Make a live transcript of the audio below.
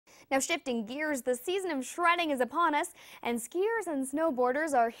Now shifting gears, the season of shredding is upon us, and skiers and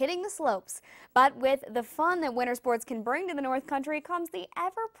snowboarders are hitting the slopes. But with the fun that winter sports can bring to the North Country comes the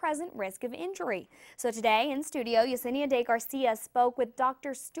ever-present risk of injury. So today in studio, Yesenia De Garcia spoke with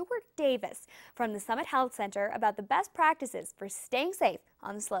Dr. Stuart Davis from the Summit Health Center about the best practices for staying safe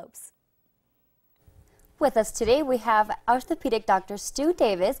on the slopes. With us today, we have orthopedic Dr. Stu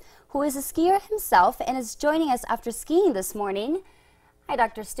Davis, who is a skier himself and is joining us after skiing this morning. Hi,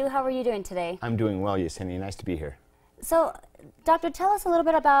 Dr. Stu. How are you doing today? I'm doing well, Yesenia. Nice to be here. So, Doctor, tell us a little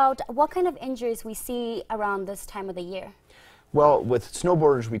bit about what kind of injuries we see around this time of the year. Well, with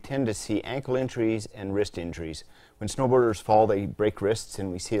snowboarders, we tend to see ankle injuries and wrist injuries. When snowboarders fall, they break wrists,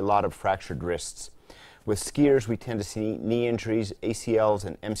 and we see a lot of fractured wrists. With skiers, we tend to see knee injuries, ACLs,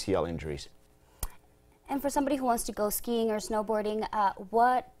 and MCL injuries. And for somebody who wants to go skiing or snowboarding,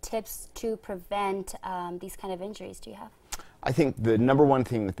 what tips to prevent these kind of injuries do you have? I think the number one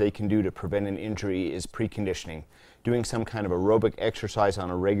thing that they can do to prevent an injury is preconditioning. Doing some kind of aerobic exercise on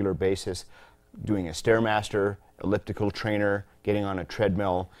a regular basis, doing a Stairmaster, elliptical trainer, getting on a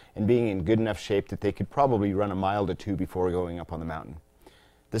treadmill, and being in good enough shape that they could probably run a mile to two before going up on the mountain.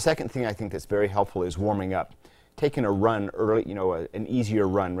 The second thing I think that's very helpful is warming up. Taking a run early, an easier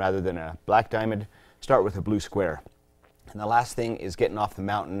run rather than a black diamond, start with a blue square. And the last thing is getting off the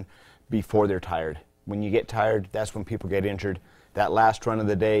mountain before they're tired. When you get tired, that's when people get injured. That last run of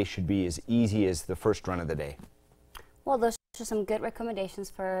the day should be as easy as the first run of the day. Well, those are some good recommendations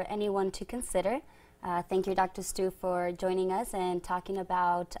for anyone to consider. Thank you, Dr. Stu, for joining us and talking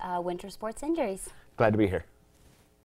about winter sports injuries. Glad to be here.